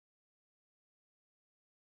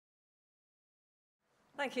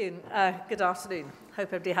Thank you. Good afternoon. Hope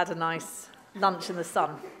everybody had a nice lunch in the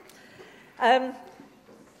sun.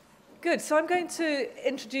 Good. So I'm going to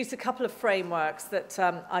introduce a couple of frameworks that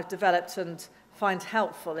I've developed and find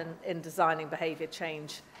helpful in designing behaviour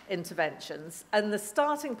change interventions. And the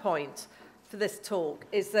starting point for this talk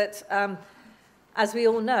is that, as we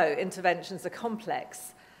all know, interventions are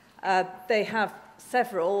complex. They have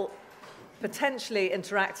several potentially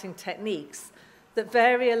interacting techniques that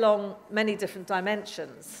vary along many different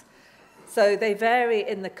dimensions. So they vary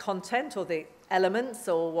in the content or the elements,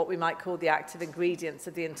 or what we might call the active ingredients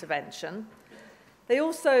of the intervention. They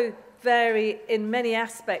also vary in many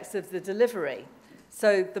aspects of the delivery.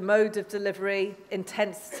 So the mode of delivery,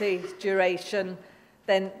 intensity, duration,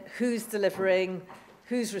 then who's delivering,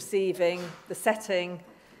 who's receiving, the setting,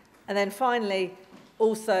 and then finally,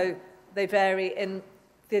 also they vary in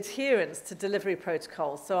the adherence to delivery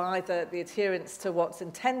protocols, so either the adherence to what's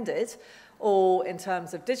intended or, in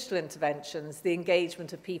terms of digital interventions, the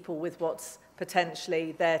engagement of people with what's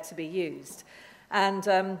potentially there to be used.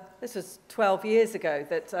 And this was 12 years ago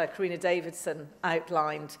that Karina Davidson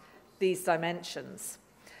outlined these dimensions.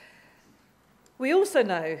 We also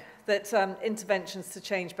know that interventions to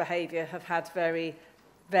change behaviour have had very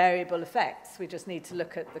variable effects. We just need to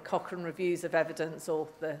look at the Cochrane reviews of evidence or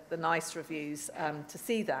the NICE reviews to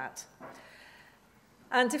see that.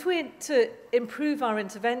 And if we're to improve our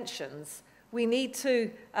interventions, we need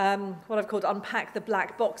to, what I've called, unpack the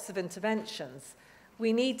black box of interventions.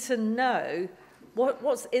 We need to know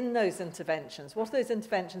what's in those interventions, what are those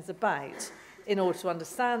interventions about, in order to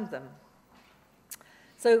understand them.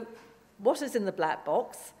 So what is in the black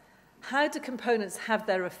box? How do components have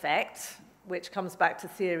their effect, which comes back to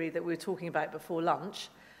theory that we were talking about before lunch,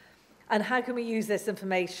 and how can we use this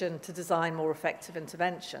information to design more effective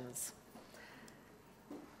interventions?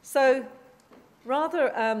 So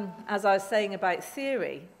rather, as I was saying about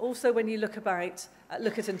theory, also when you look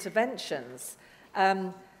at interventions,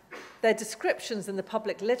 their descriptions in the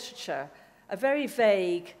public literature are very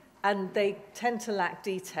vague and they tend to lack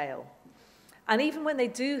detail. And even when they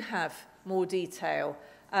do have more detail,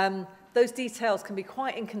 those details can be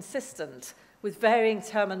quite inconsistent with varying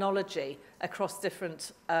terminology across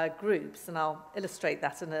different groups, and I'll illustrate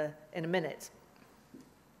that in a minute.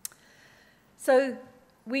 So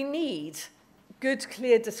we need good,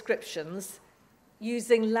 clear descriptions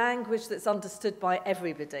using language that's understood by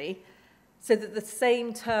everybody so that the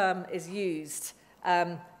same term is used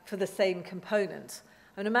for the same component.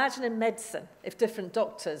 I mean, imagine in medicine if different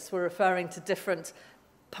doctors were referring to different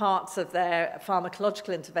parts of their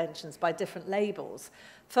pharmacological interventions by different labels.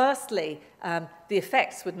 Firstly, the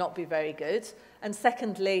effects would not be very good, and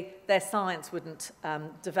secondly, their science wouldn't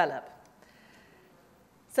develop.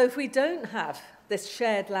 So if we don't have this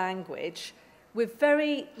shared language, we're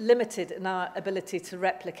very limited in our ability to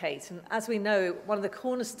replicate. And as we know, one of the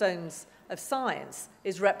cornerstones of science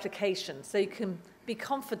is replication, so you can be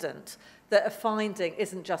confident that a finding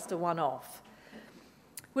isn't just a one-off.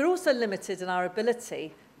 We're also limited in our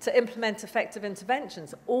ability to implement effective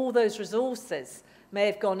interventions. All those resources may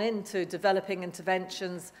have gone into developing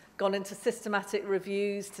interventions, gone into systematic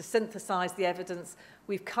reviews to synthesize the evidence.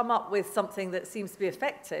 We've come up with something that seems to be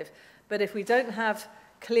effective, but if we don't have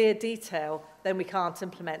clear detail, then we can't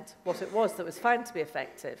implement what it was that was found to be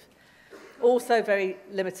effective. Also very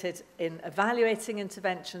limited in evaluating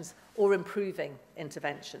interventions or improving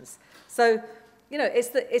interventions. So, you know,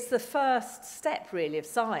 it's the first step, really, of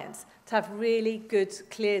science, to have really good,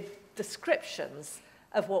 clear descriptions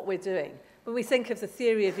of what we're doing. When we think of the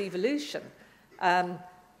theory of evolution,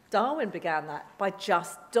 Darwin began that by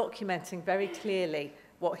just documenting very clearly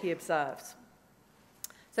what he observed.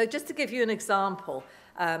 So just to give you an example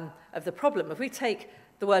of the problem, if we take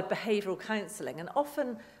the word behavioural counselling, and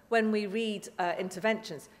often when we read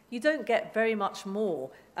interventions, you don't get very much more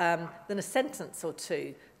than a sentence or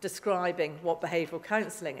two describing what behavioural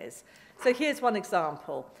counselling is. So here's one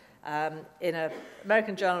example. In an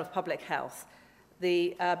American Journal of Public Health,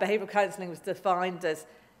 the behavioural counselling was defined as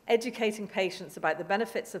educating patients about the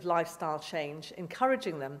benefits of lifestyle change,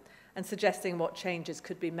 encouraging them, and suggesting what changes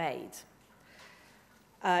could be made.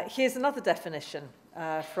 Here's another definition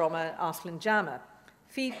from an article in JAMA.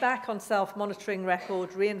 Feedback on self-monitoring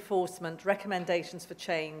record, reinforcement, recommendations for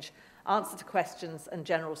change, answer to questions, and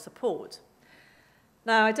general support.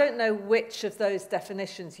 Now, I don't know which of those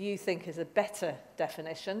definitions you think is a better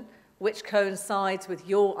definition, which coincides with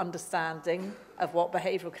your understanding of what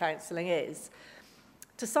behavioural counselling is.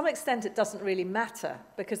 To some extent, it doesn't really matter,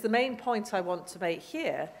 because the main point I want to make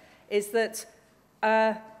here is that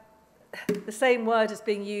the same word is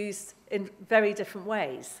being used in very different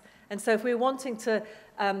ways. And so if we're wanting to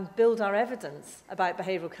build our evidence about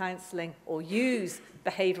behavioural counselling or use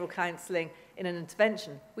behavioural counselling in an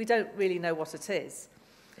intervention, we don't really know what it is.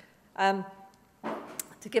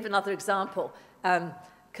 To give another example,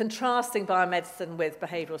 contrasting biomedicine with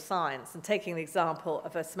behavioural science and taking the example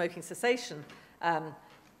of a smoking cessation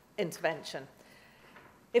intervention.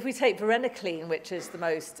 If we take varenicline, which is the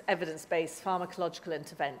most evidence-based pharmacological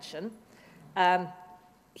intervention,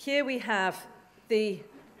 here we have the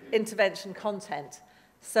intervention content.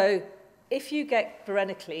 So if you get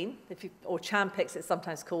varenicline, or Champix it's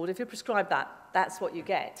sometimes called, if you prescribe that, that's what you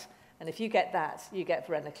get. And if you get that, you get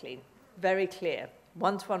varenicline. Very clear,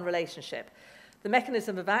 one-to-one relationship. The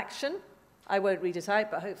mechanism of action, I won't read it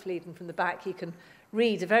out, but hopefully even from the back you can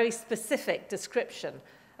read a very specific description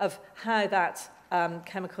of how that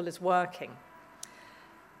chemical is working.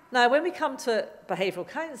 Now, when we come to behavioural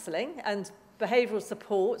counselling, and behavioural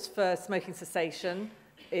support for smoking cessation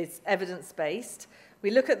is evidence-based, we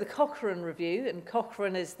look at the Cochrane review, and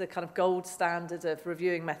Cochrane is the kind of gold standard of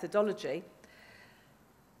reviewing methodology.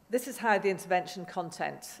 This is how the intervention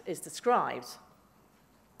content is described.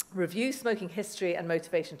 Review smoking history and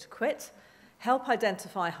motivation to quit, help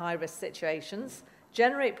identify high-risk situations,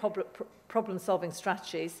 generate problem-solving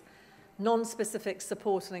strategies, non-specific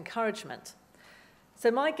support and encouragement.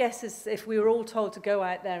 So my guess is if we were all told to go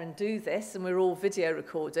out there and do this, and we're all video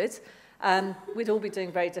recorded, we'd all be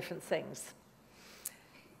doing very different things.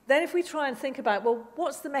 Then if we try and think about, well,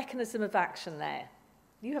 what's the mechanism of action there?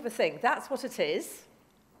 You have a think, that's what it is,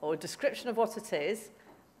 or a description of what it is.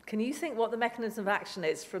 Can you think what the mechanism of action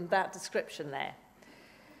is from that description there?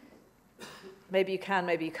 Maybe you can,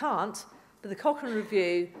 maybe you can't, but the Cochrane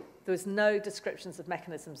review, there was no descriptions of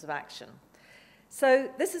mechanisms of action.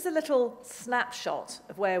 So this is a little snapshot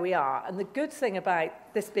of where we are, and the good thing about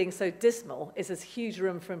this being so dismal is there's huge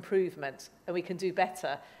room for improvement, and we can do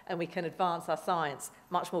better, and we can advance our science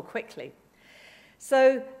much more quickly.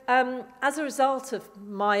 So as a result of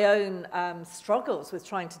my own struggles with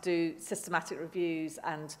trying to do systematic reviews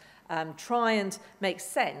and try and make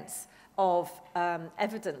sense of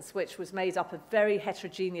evidence which was made up of very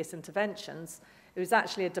heterogeneous interventions, it was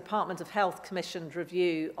actually a Department of Health commissioned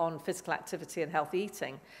review on physical activity and healthy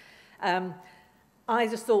eating. I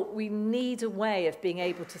just thought we need a way of being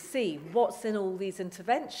able to see what's in all these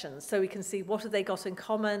interventions so we can see what have they got in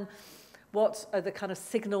common, what are the kind of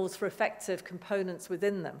signals for effective components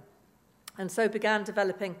within them. And so began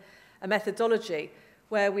developing a methodology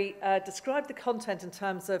where we described the content in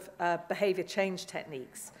terms of behaviour change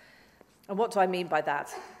techniques. And what do I mean by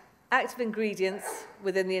that? Active ingredients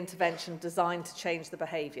within the intervention designed to change the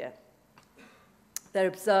behaviour. They're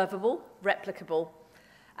observable, replicable,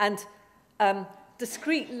 and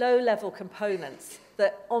discrete low-level components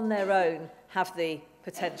that on their own have the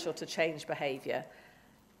potential to change behaviour.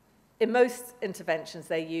 In most interventions,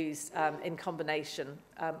 they're used in combination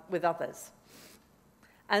with others.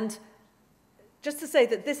 And just to say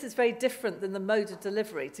that this is very different than the mode of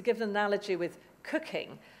delivery. To give an analogy with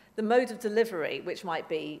cooking, the mode of delivery, which might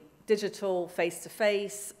be digital,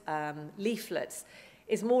 face-to-face, leaflets,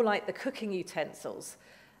 is more like the cooking utensils.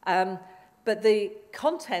 But the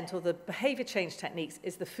content or the behaviour change techniques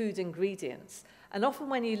is the food ingredients. And often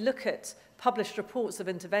when you look at published reports of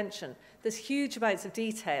intervention, there's huge amounts of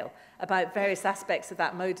detail about various aspects of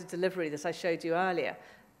that mode of delivery that I showed you earlier,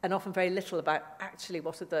 and often very little about actually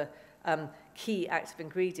what are the key active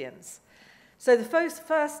ingredients. So the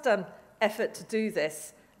first effort to do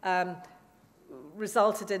this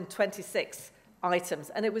resulted in 26 items,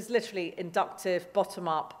 and it was literally inductive,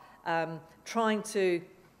 bottom-up, trying to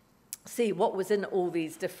see what was in all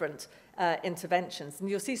these different interventions. And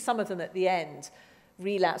you'll see some of them at the end: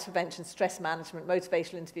 relapse prevention, stress management,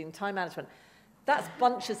 motivational interviewing, time management. That's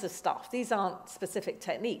bunches of stuff. These aren't specific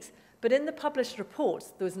techniques. But in the published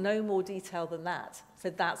reports, there was no more detail than that. So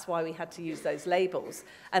that's why we had to use those labels.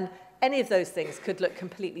 And any of those things could look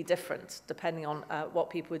completely different depending on what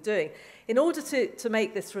people were doing. In order to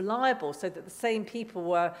make this reliable so that the same people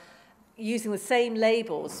were using the same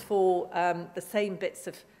labels for the same bits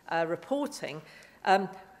of reporting,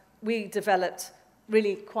 we developed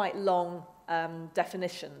really quite long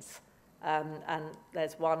definitions. And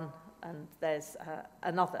there's one and there's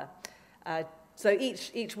another. So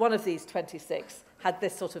each one of these 26 had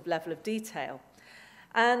this sort of level of detail.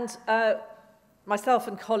 And myself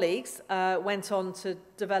and colleagues went on to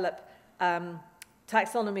develop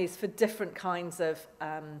taxonomies for different kinds of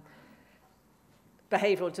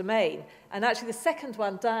behavioural domain. And actually the second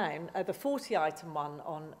one down, the 40-item one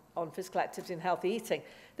on physical activity and healthy eating,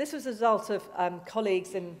 this was a result of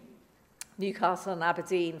colleagues in Newcastle and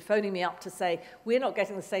Aberdeen phoning me up to say, we're not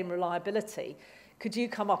getting the same reliability. Could you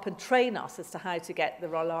come up and train us as to how to get the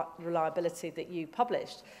reliability that you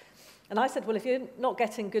published? And I said, well, if you're not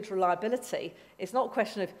getting good reliability, it's not a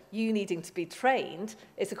question of you needing to be trained.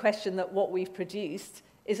 It's a question that what we've produced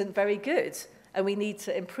isn't very good, and we need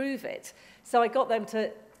to improve it. So I got them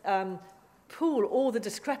to pool all the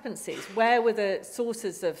discrepancies. Where were the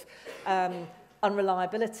sources of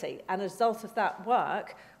unreliability? And as a result of that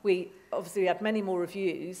work, we had many more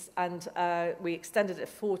reviews, and we extended it to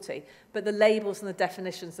 40, but the labels and the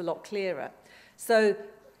definitions are a lot clearer. So,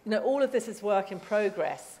 all of this is work in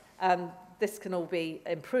progress. This can all be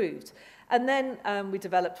improved. And then we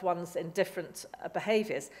developed ones in different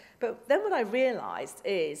behaviours. But then what I realised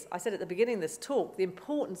is, I said at the beginning of this talk, the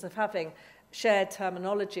importance of having shared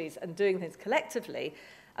terminologies and doing things collectively.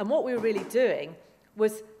 And what we were really doing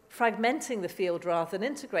was fragmenting the field rather than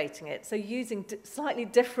integrating it, so using slightly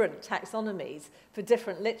different taxonomies for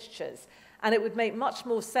different literatures. And it would make much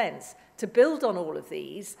more sense to build on all of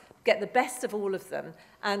these, get the best of all of them,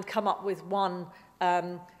 and come up with one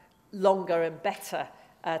longer and better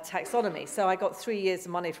taxonomy. So I got 3 years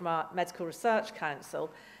of money from our Medical Research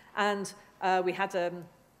Council, and we had an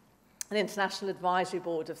international advisory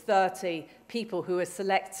board of 30 people who were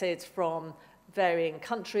selected from varying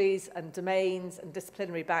countries and domains and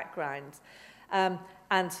disciplinary backgrounds,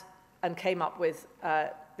 and came up with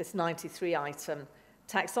this 93-item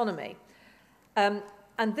taxonomy.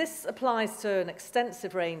 And this applies to an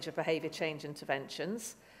extensive range of behaviour change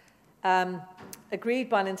interventions, agreed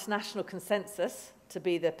by an international consensus to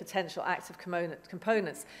be the potential active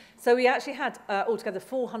components. So we actually had altogether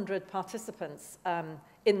 400 participants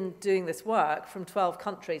in doing this work from 12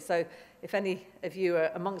 countries. So if any of you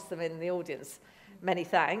are amongst them in the audience, many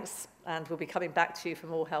thanks, and we'll be coming back to you for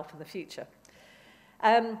more help in the future.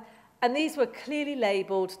 And these were clearly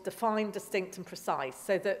labelled, defined, distinct and precise,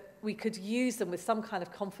 so that we could use them with some kind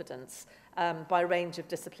of confidence by a range of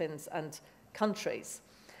disciplines and countries.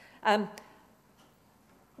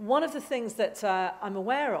 One of the things that I'm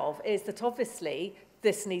aware of is that obviously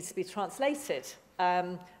this needs to be translated,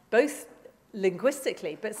 both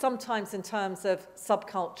linguistically, but sometimes in terms of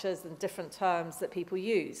subcultures and different terms that people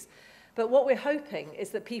use. But what we're hoping is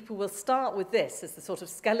that people will start with this as the sort of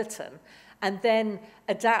skeleton and then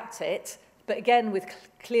adapt it, but again with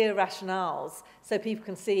clear rationales, so people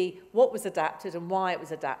can see what was adapted and why it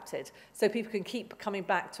was adapted, so people can keep coming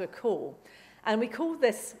back to a call. And we call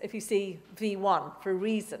this, if you see V1, for a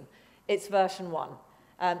reason. It's version 1.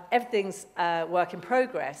 Everything's work in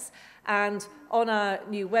progress. And on our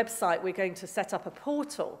new website, we're going to set up a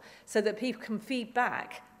portal so that people can feed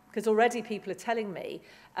back, because already people are telling me,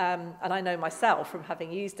 and I know myself from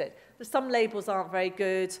having used it, that some labels aren't very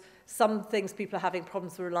good, some things people are having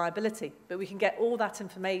problems with reliability, but we can get all that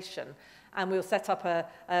information, and we'll set up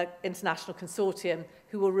an international consortium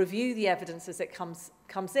who will review the evidence as it comes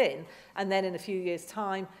in, and then in a few years'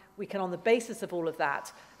 time, we can, on the basis of all of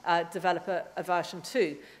that, develop a version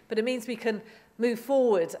 2. But it means we can move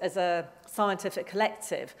forward as a scientific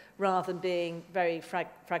collective rather than being very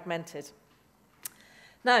fragmented.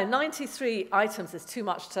 Now, 93 items is too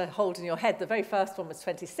much to hold in your head. The very first one was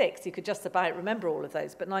 26. You could just about remember all of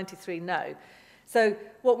those, but 93, no. So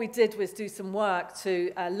what we did was do some work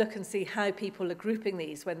to look and see how people are grouping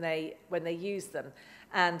these when they use them,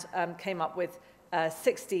 and came up with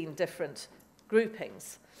 16 different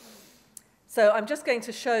groupings. So I'm just going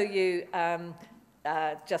to show you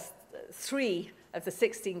just 3 of the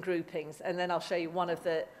 16 groupings, and then I'll show you one of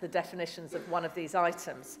the definitions of one of these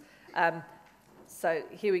items. So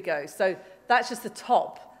here we go. So that's just the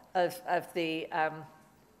top of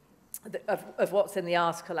what's in the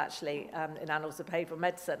article, actually, in Annals of Behavioural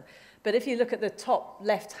Medicine. But if you look at the top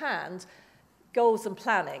left hand, goals and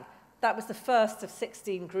planning, that was the first of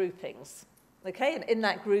 16 groupings. Okay, and in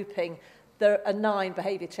that grouping, there are 9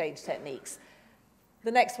 behaviour change techniques.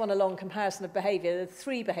 The next one along comparison of behaviour, there are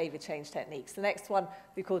 3 behaviour change techniques. The next one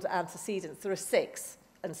we called antecedents, there are 6,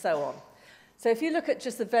 and so on. So if you look at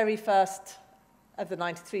just the very first of the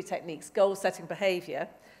 93 techniques, goal-setting behaviour,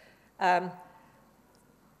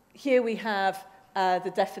 here we have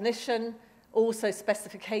the definition, also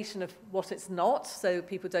specification of what it's not, so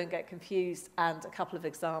people don't get confused, and a couple of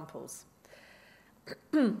examples.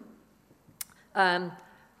 An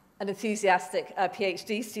enthusiastic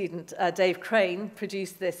PhD student, Dave Crane,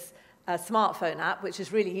 produced this smartphone app, which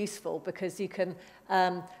is really useful because you can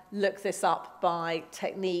look this up by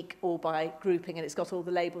technique or by grouping, and it's got all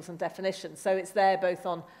the labels and definitions. So it's there both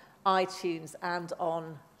on iTunes and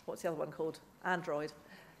on, what's the other one called? Android.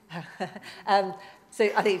 So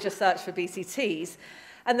I think you just search for BCTs.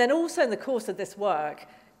 And then also in the course of this work,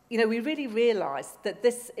 we really realised that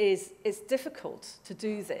it's difficult to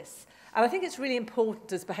do this. And I think it's really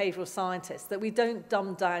important as behavioural scientists that we don't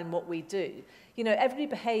dumb down what we do. Everybody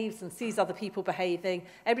behaves and sees other people behaving.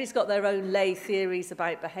 Everybody's got their own lay theories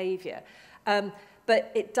about behaviour.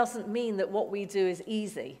 But it doesn't mean that what we do is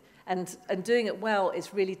easy. And doing it well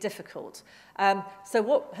is really difficult. So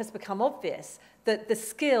what has become obvious, that the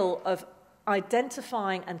skill of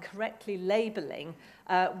identifying and correctly labelling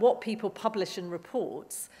what people publish in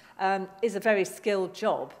reports is a very skilled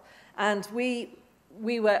job. And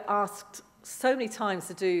we were asked so many times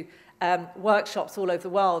to do workshops all over the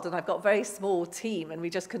world, and I've got a very small team, and we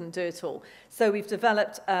just couldn't do it all. So we've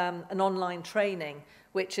developed an online training,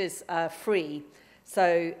 which is free.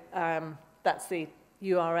 So that's the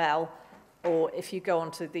URL, or if you go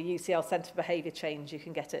onto the UCL Centre for Behaviour Change, you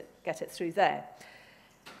can get it through there.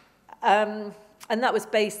 And that was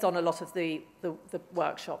based on a lot of the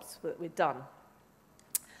workshops that we'd done.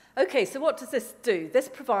 Okay, so what does this do? This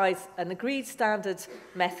provides an agreed standard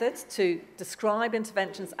method to describe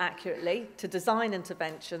interventions accurately, to design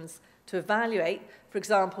interventions, to evaluate. For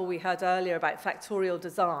example, we heard earlier about factorial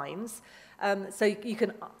designs. So you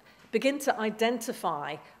can begin to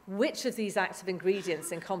identify which of these active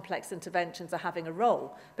ingredients in complex interventions are having a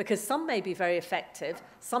role, because some may be very effective,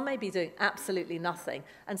 some may be doing absolutely nothing,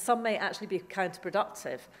 and some may actually be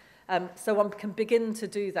counterproductive. So one can begin to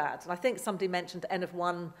do that. And I think somebody mentioned N of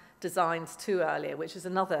 1 designs too earlier, which is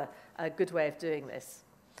another good way of doing this.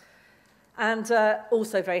 And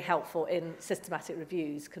also very helpful in systematic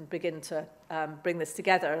reviews, can begin to bring this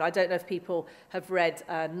together. And I don't know if people have read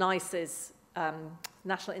NICE's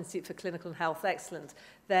National Institute for Clinical and Health Excellence,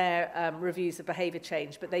 their reviews of behaviour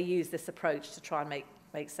change, but they use this approach to try and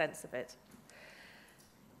make sense of it.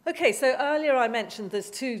 Okay, so earlier I mentioned there's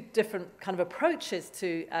two different kind of approaches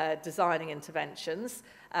to designing interventions.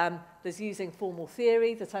 There's using formal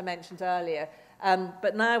theory that I mentioned earlier,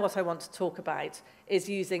 but now what I want to talk about is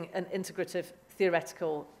using an integrative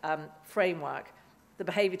theoretical framework, the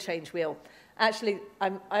behaviour change wheel. Actually,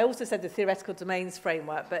 I also said the theoretical domains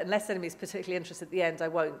framework, but unless anybody's particularly interested at the end, I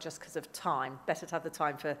won't, just because of time. Better to have the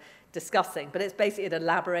time for discussing. But it's basically an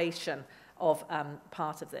elaboration of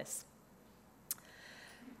part of this.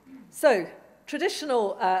 So,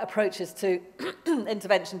 traditional approaches to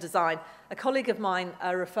intervention design. A colleague of mine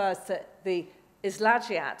refers to the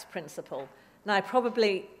Islagiat principle. Now,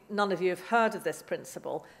 probably none of you have heard of this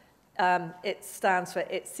principle. It stands for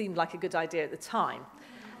 "it seemed like a good idea at the time."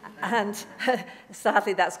 And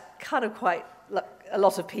sadly, that's kind of quite a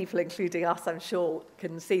lot of people, including us, I'm sure,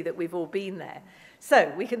 can see that we've all been there.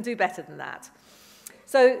 So we can do better than that.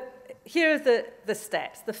 So here are the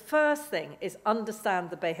steps. The first thing is understand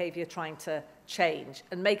the behaviour trying to change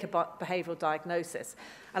and make a behavioural diagnosis.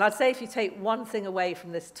 And I'd say if you take one thing away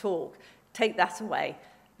from this talk, take that away.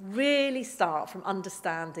 Really start from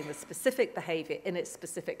understanding the specific behaviour in its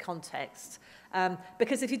specific context.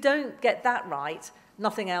 Because if you don't get that right,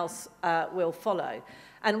 nothing else will follow.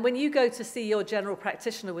 And when you go to see your general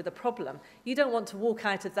practitioner with a problem, you don't want to walk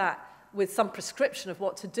out of that with some prescription of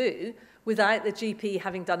what to do without the GP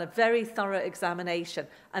having done a very thorough examination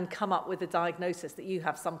and come up with a diagnosis that you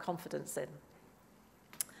have some confidence in.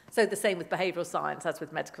 So the same with behavioural science as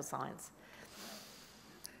with medical science.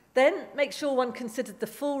 Then make sure one considered the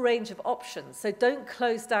full range of options. So don't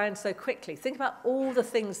close down so quickly. Think about all the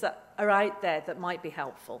things that are out there that might be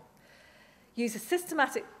helpful. Use a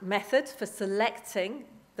systematic method for selecting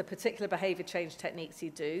the particular behaviour change techniques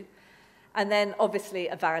you do. And then obviously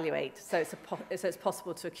evaluate, so it's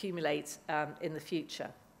possible to accumulate in the future.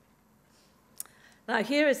 Now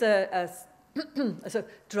here is a sort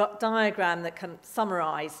of diagram that can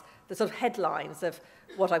summarise the sort of headlines of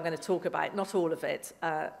what I'm going to talk about. Not all of it,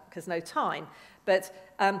 because no time, but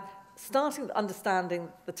starting with understanding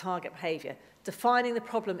the target behaviour, defining the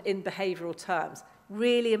problem in behavioural terms,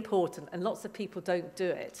 really important, and lots of people don't do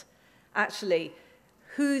it. Actually,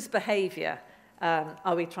 whose behaviour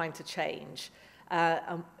are we trying to change?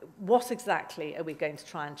 What exactly are we going to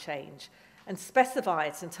try and change? And specify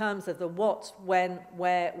it in terms of the what, when,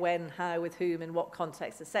 where, when, how, with whom, in what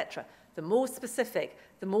context, etc. The more specific,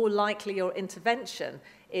 the more likely your intervention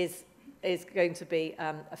is going to be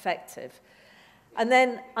effective. And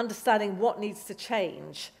then understanding what needs to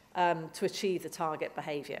change to achieve the target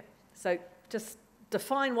behaviour. So just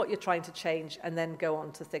define what you're trying to change and then go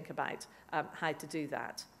on to think about how to do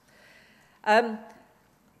that.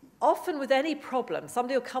 Often with any problem,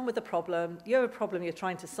 somebody will come with a problem, you have a problem you're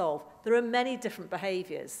trying to solve. There are many different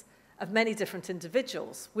behaviours of many different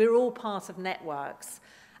individuals. We're all part of networks,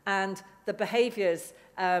 and the behaviours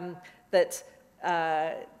our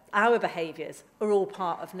behaviours are all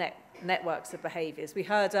part of networks of behaviours. We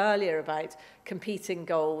heard earlier about competing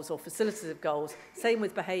goals or facilitative goals, same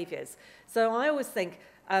with behaviours. So I always think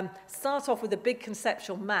start off with a big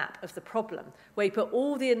conceptual map of the problem, where you put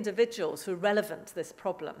all the individuals who are relevant to this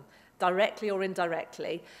problem, directly or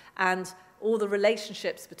indirectly, and all the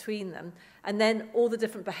relationships between them, and then all the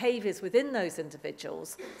different behaviours within those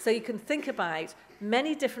individuals. So you can think about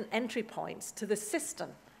many different entry points to the system.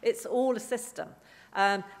 It's all a system.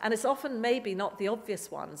 And it's often maybe not the obvious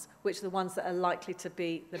ones, which are the ones that are likely to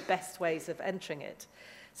be the best ways of entering it.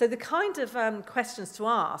 So the kind of questions to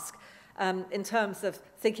ask in terms of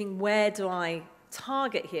thinking, where do I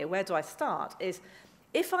target here, where do I start, is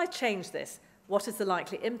if I change this, what is the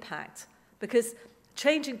likely impact? Because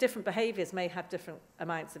changing different behaviours may have different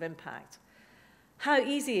amounts of impact. How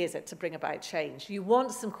easy is it to bring about change? You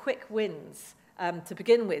want some quick wins to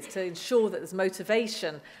begin with, to ensure that there's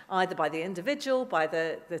motivation, either by the individual, by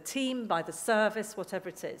the team, by the service, whatever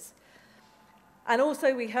it is. And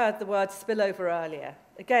also we heard the word spillover earlier.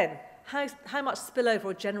 Again, how much spillover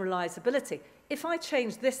or generalizability? If I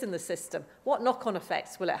change this in the system, what knock-on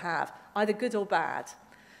effects will it have, either good or bad?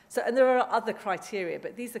 So, and there are other criteria,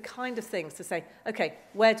 but these are kind of things to say, okay,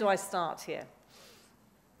 where do I start here?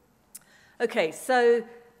 Okay, so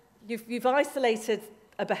you've isolated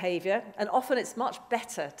a behaviour, and often it's much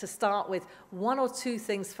better to start with one or two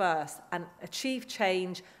things first and achieve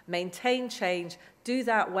change, maintain change, do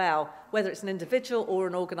that well, whether it's an individual or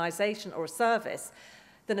an organisation or a service,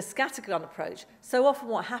 than a scattergun approach. So often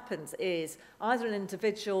what happens is either an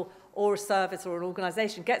individual or a service or an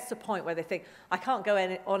organisation gets to a point where they think, I can't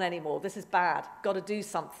go on anymore, this is bad, got to do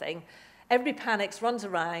something. Everybody panics, runs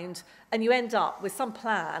around, and you end up with some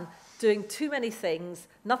plan doing too many things,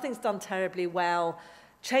 nothing's done terribly well,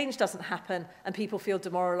 change doesn't happen, and people feel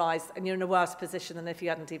demoralised, and you're in a worse position than if you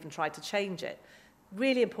hadn't even tried to change it.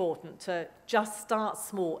 Really important to just start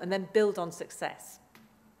small and then build on success.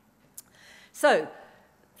 So,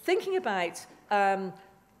 thinking about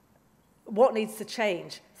what needs to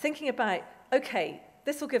change, thinking about, okay,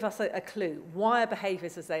 this will give us a clue. Why are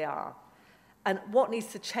behaviours as they are? And what needs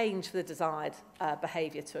to change for the desired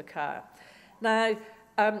behaviour to occur? Now,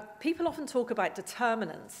 people often talk about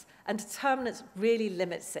determinants, and determinants really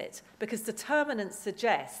limits it, because determinants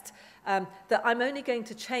suggest that I'm only going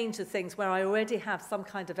to change the things where I already have some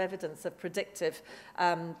kind of evidence of predictive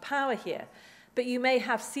power here. But you may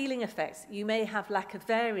have ceiling effects, you may have lack of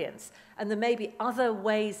variance, and there may be other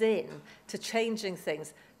ways in to changing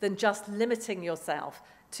things than just limiting yourself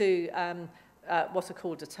to what are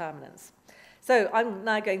called determinants. So I'm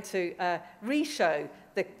now going to re-show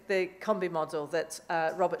the combi model that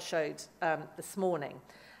Robert showed this morning.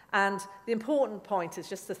 And the important point is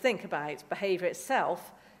just to think about behaviour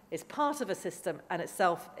itself is part of a system and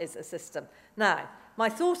itself is a system. Now, my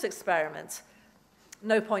thought experiment,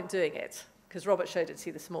 no point doing it, because Robert showed it to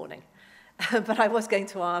you this morning. But I was going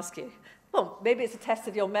to ask you, well, maybe it's a test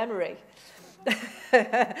of your memory.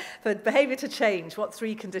 For behaviour to change, what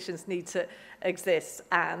three conditions need to exist?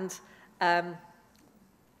 And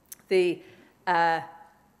the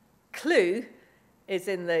clue is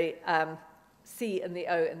in the C and the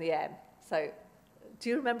O and the M. So do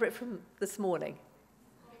you remember it from this morning?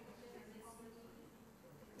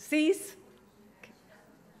 C's?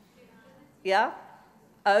 Yeah?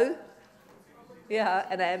 O? Yeah,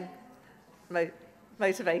 and M?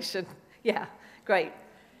 Motivation. Yeah, great.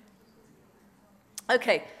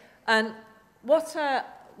 Okay, and what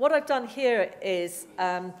I've done here is,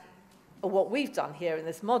 or what we've done here in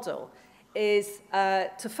this model, is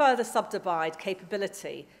to further subdivide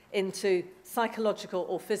capability into psychological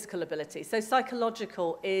or physical ability. So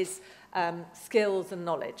psychological is skills and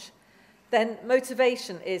knowledge. Then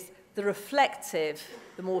motivation is the reflective,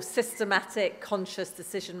 the more systematic, conscious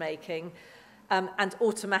decision-making, and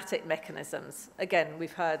automatic mechanisms. Again,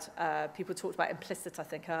 we've heard people talked about implicit, I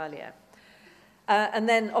think, earlier. And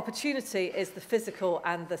then opportunity is the physical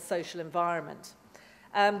and the social environment.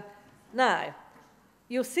 Now,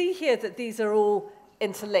 you'll see here that these are all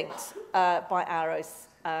interlinked by arrows,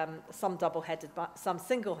 some double-headed, some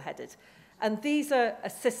single-headed. And these are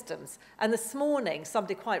systems. And this morning,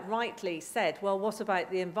 somebody quite rightly said, well, what about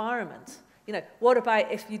the environment? You know, what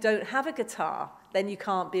about if you don't have a guitar, then you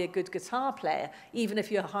can't be a good guitar player, even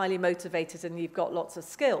if you're highly motivated and you've got lots of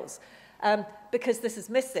skills. Because this is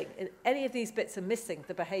missing. If any of these bits are missing,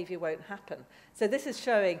 the behaviour won't happen. So this is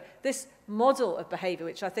showing, this model of behaviour,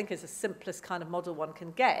 which I think is the simplest kind of model one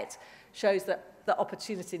can get, shows that the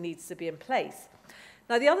opportunity needs to be in place.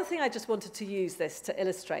 Now, the other thing I just wanted to use this to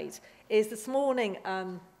illustrate is this morning,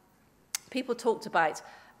 people talked about,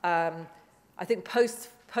 I think,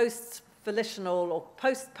 post-volitional or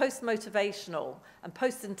post-motivational and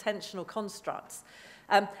post-intentional constructs,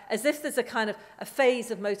 as if there's a kind of a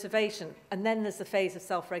phase of motivation and then there's a phase of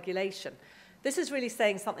self-regulation. This is really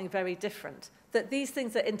saying something very different, that these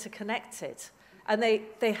things are interconnected and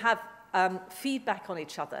they have feedback on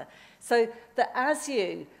each other. So that as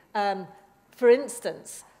you, for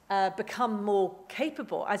instance, become more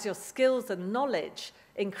capable, as your skills and knowledge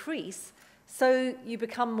increase, so you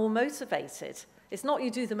become more motivated. It's not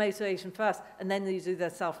you do the motivation first and then you do the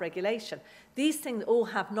self-regulation. These things all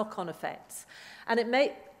have knock-on effects. And it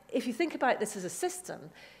may, if you think about this as a system,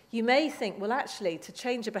 you may think, well, actually, to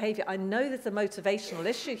change a behavior, I know there's a motivational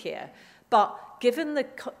issue here, but given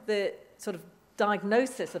the sort of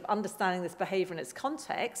diagnosis of understanding this behavior in its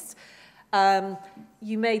context,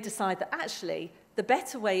 you may decide that actually the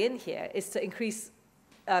better way in here is to increase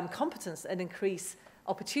competence and increase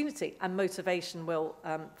opportunity, and motivation will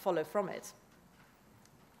follow from it.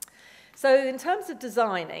 So in terms of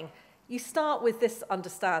designing, you start with this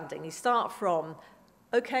understanding. You start from,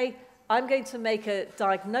 okay, I'm going to make a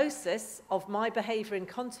diagnosis of my behavior in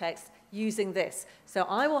context using this. So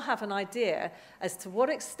I will have an idea as to what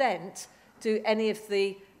extent do any of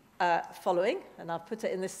the following, and I've put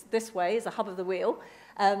it in this way as a hub of the wheel,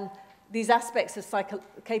 these aspects of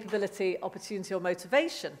capability, opportunity, or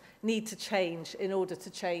motivation need to change in order to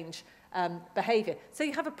change behavior. So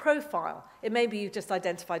you have a profile. It may be you've just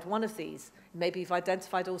identified one of these. Maybe you've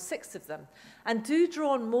identified all 6 of them. And do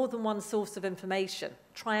draw on more than one source of information.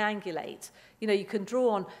 Triangulate. You know, you can draw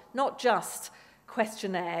on not just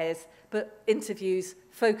questionnaires, but interviews,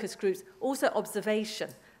 focus groups, also observation.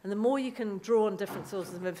 And the more you can draw on different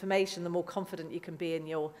sources of information, the more confident you can be in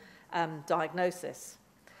your diagnosis.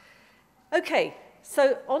 Okay,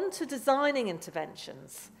 so on to designing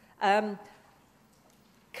interventions.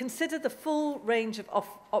 Consider the full range of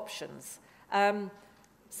options.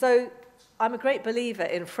 So I'm a great believer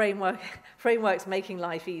in frameworks making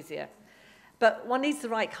life easier. But one needs the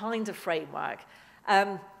right kind of framework.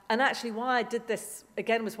 And actually why I did this,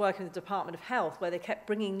 again, was working with the Department of Health, where they kept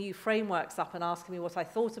bringing new frameworks up and asking me what I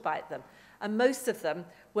thought about them. And most of them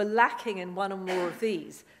were lacking in one or more of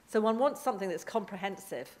these. So one wants something that's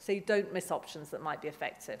comprehensive, so you don't miss options that might be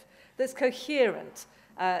effective. That's coherent,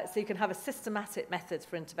 so you can have a systematic method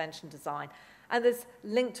for intervention design. And there's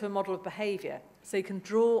linked to a model of behavior, so you can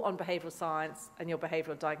draw on behavioral science and your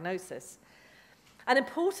behavioral diagnosis. And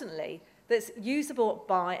importantly, that's usable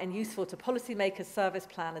by and useful to policymakers, service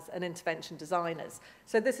planners, and intervention designers.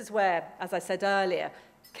 So this is where, as I said earlier,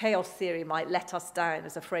 chaos theory might let us down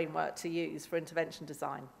as a framework to use for intervention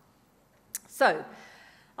design. So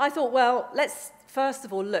I thought, well, let's first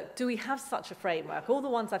of all look, do we have such a framework? All the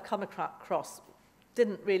ones I've come across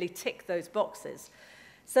didn't really tick those boxes.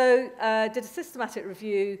 So did a systematic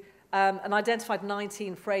review and identified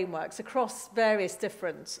 19 frameworks across various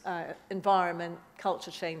different environment,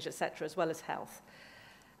 culture change, etc., as well as health.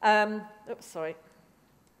 Oops, sorry,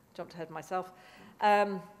 jumped ahead of myself.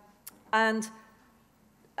 And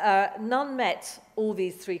none met all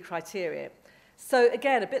these 3 criteria. So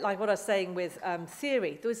again, a bit like what I was saying with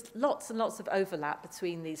theory, there was lots and lots of overlap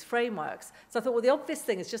between these frameworks. So I thought, well, the obvious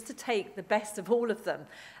thing is just to take the best of all of them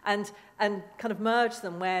and kind of merge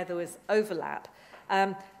them where there was overlap.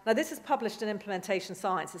 Now, this is published in Implementation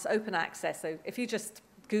Science. It's open access, so if you just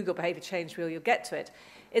Google behaviour change wheel, you'll get to it.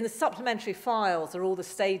 In the supplementary files are all the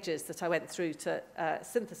stages that I went through to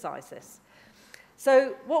synthesize this.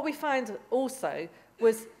 So what we found also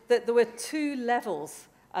was that there were 2 levels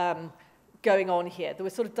going on here. There were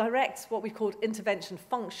sort of direct, what we called intervention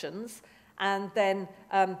functions, and then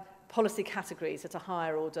policy categories at a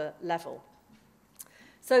higher order level.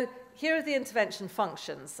 So here are the intervention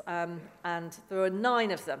functions, and there are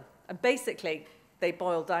 9 of them. And basically, they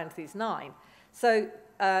boil down to these 9. So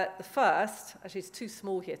the first, actually it's too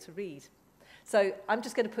small here to read. So I'm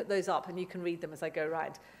just going to put those up, and you can read them as I go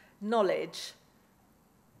around. Knowledge.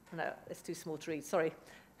 No, it's too small to read, sorry.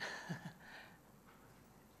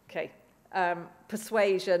 Okay.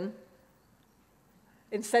 Persuasion,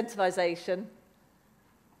 incentivization,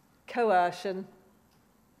 coercion,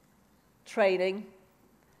 training,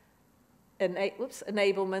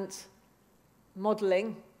 enablement,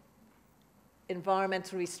 modeling,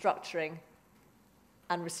 environmental restructuring,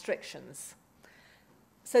 and restrictions.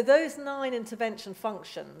 So those 9 intervention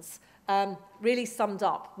functions really summed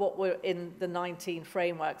up what were in the 19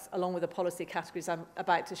 frameworks, along with the policy categories I'm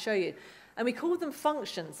about to show you. And we call them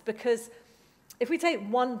functions because if we take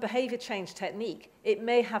one behavior change technique, it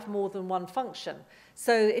may have more than one function.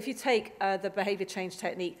 So if you take the behavior change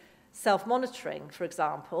technique self-monitoring, for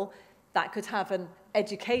example, that could have an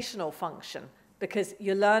educational function. because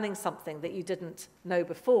you're learning something that you didn't know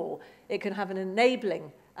before. It can have an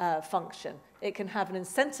enabling function. It can have an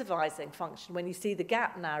incentivizing function when you see the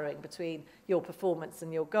gap narrowing between your performance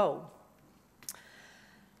and your goal.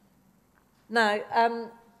 Now,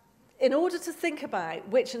 in order to think about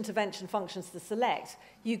which intervention functions to select,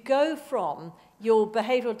 you go from your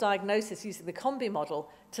behavioural diagnosis using the combi model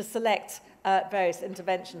to select various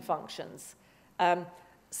intervention functions.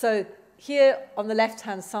 So here on the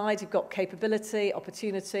left-hand side, you've got capability,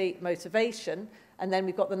 opportunity, motivation, and then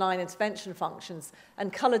we've got the 9 intervention functions.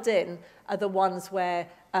 And coloured in are the ones where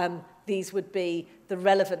these would be the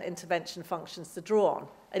relevant intervention functions to draw on.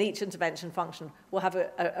 And each intervention function will have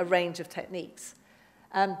a range of techniques.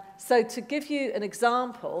 So to give you an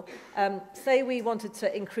example, say we wanted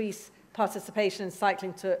to increase participation in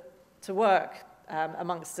cycling to work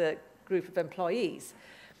amongst a group of employees.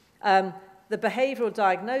 The behavioural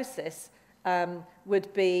diagnosis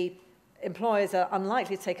would be employers are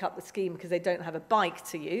unlikely to take up the scheme because they don't have a bike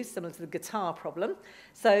to use, similar to the guitar problem.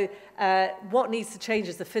 So what needs to change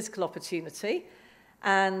is the physical opportunity.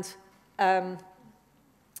 And so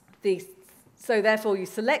therefore you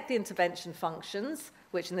select the intervention functions,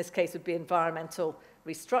 which in this case would be environmental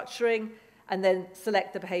restructuring, and then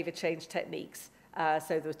select the behaviour change techniques.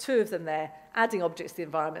 So there are 2 of them there, adding objects to the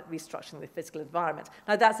environment, restructuring the physical environment.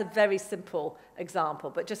 Now that's a very simple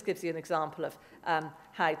example, but just gives you an example of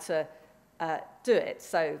how to do it.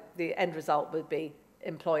 So the end result would be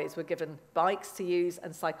employees were given bikes to use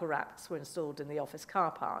and cycle racks were installed in the office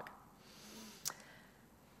car park.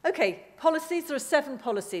 Okay, policies. There are 7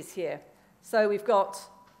 policies here. So we've got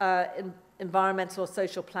environmental or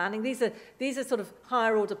social planning. These are sort of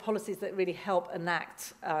higher order policies that really help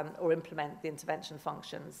enact or implement the intervention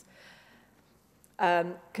functions.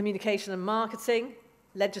 Communication and marketing,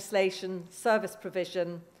 legislation, service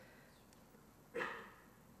provision,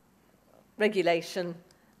 regulation,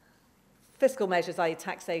 fiscal measures, i.e.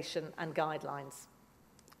 taxation, and guidelines.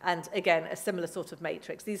 And again, a similar sort of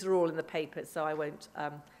matrix. These are all in the papers, so I won't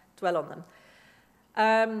dwell on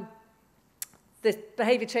them. The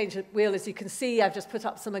behaviour change wheel, as you can see, I've just put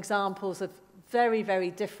up some examples of very, very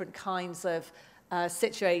different kinds of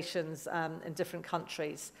situations in different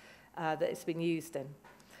countries that it's been used in.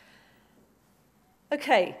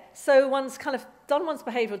 Okay, so one's kind of done one's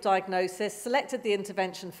behavioural diagnosis, selected the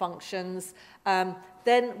intervention functions,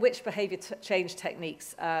 then which behaviour change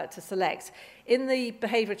techniques to select. In the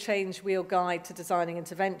behaviour change wheel guide to designing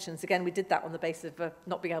interventions, again, we did that on the basis of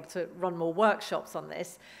not being able to run more workshops on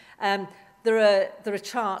this. There are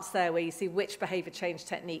charts there where you see which behaviour change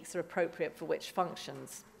techniques are appropriate for which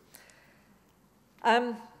functions.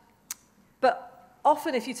 But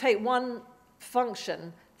often if you take one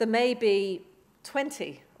function, there may be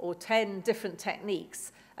 20 or 10 different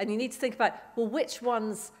techniques, and you need to think about, well, which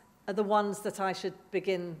ones are the ones that I should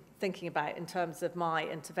begin thinking about in terms of my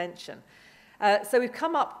intervention. So we've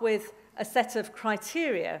come up with a set of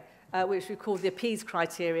criteria, which we call the APPEASE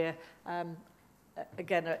criteria,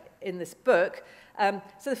 again, in this book.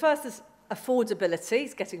 So the first is affordability.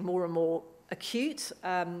 It's getting more and more acute.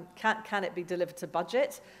 Can it be delivered to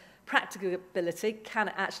budget? Practicability. Can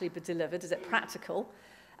it actually be delivered? Is it practical?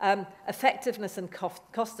 Effectiveness and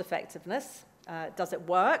cost effectiveness. Does it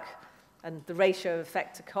work? And the ratio of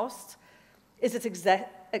effect to cost. Is it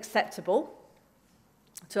acceptable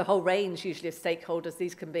to a whole range, usually, of stakeholders?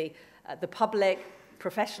 These can be the public,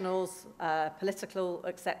 professionals, political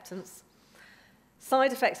acceptance.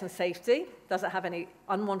 Side effects and safety. Does it have any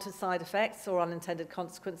unwanted side effects or unintended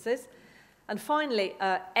consequences? And finally,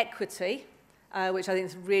 equity, which I think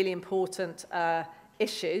is a really important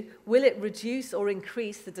issue. Will it reduce or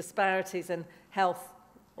increase the disparities in health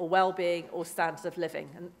or well-being or standard of living?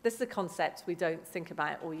 And this is a concept we don't think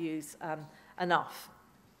about or use enough.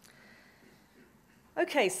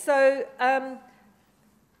 Okay, so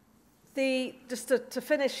just to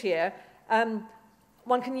finish here,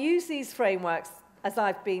 one can use these frameworks, as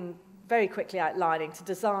I've been very quickly outlining, to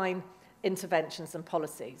design interventions and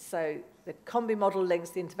policies. So the combi model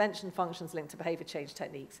links the intervention functions linked to behaviour change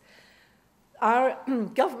techniques. Our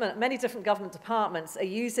government, many different government departments are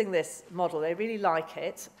using this model. They really like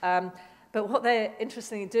it. But what they're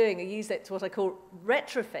interested in doing is use it to what I call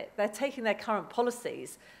retrofit. They're taking their current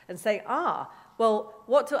policies and saying, well,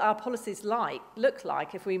 what do our policies look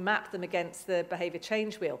like if we map them against the behaviour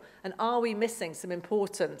change wheel? And are we missing some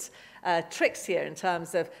important tricks here in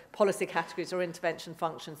terms of policy categories or intervention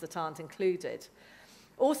functions that aren't included?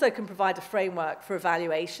 Also can provide a framework for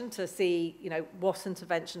evaluation to see, what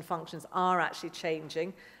intervention functions are actually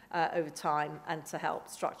changing over time and to help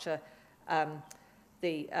structure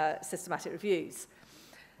the systematic reviews.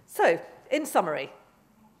 So, in summary,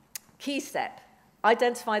 key step.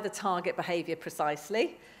 identify the target behaviour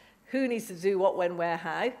precisely, who needs to do what, when, where,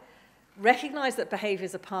 how, recognise that behaviour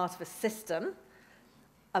is a part of a system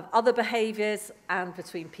of other behaviours and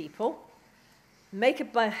between people, make a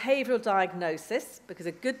behavioural diagnosis, because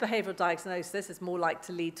a good behavioural diagnosis is more likely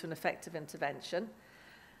to lead to an effective intervention,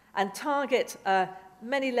 and target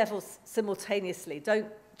many levels simultaneously. Don't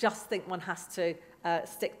just think one has to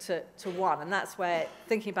stick to one, and that's where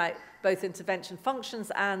thinking about both intervention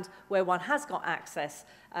functions and where one has got access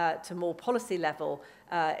to more policy level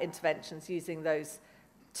interventions using those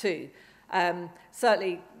two.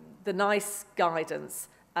 Certainly the NICE guidance,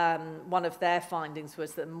 one of their findings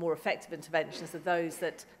was that more effective interventions are those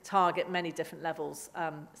that target many different levels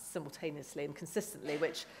simultaneously and consistently,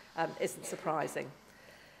 which isn't surprising.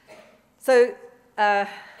 So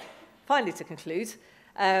finally, to conclude,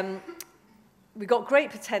 we've got great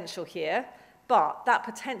potential here, but that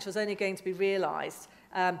potential is only going to be realised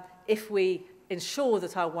if we ensure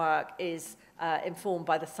that our work is informed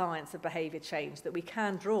by the science of behaviour change that we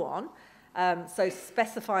can draw on. So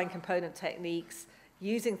specifying component techniques,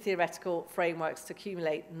 using theoretical frameworks to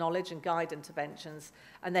accumulate knowledge and guide interventions,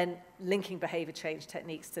 and then linking behaviour change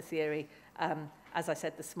techniques to theory, as I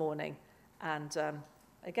said this morning. And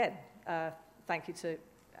again, thank you to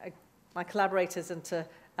my collaborators and to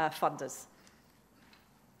funders.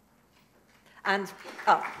 And,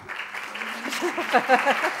 I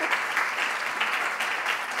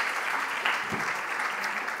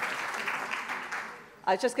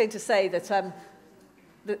was just going to say that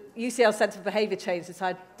the UCL Centre for Behaviour Change that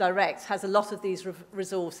I direct has a lot of these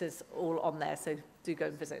resources all on there, so do go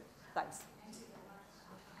and visit. Thanks.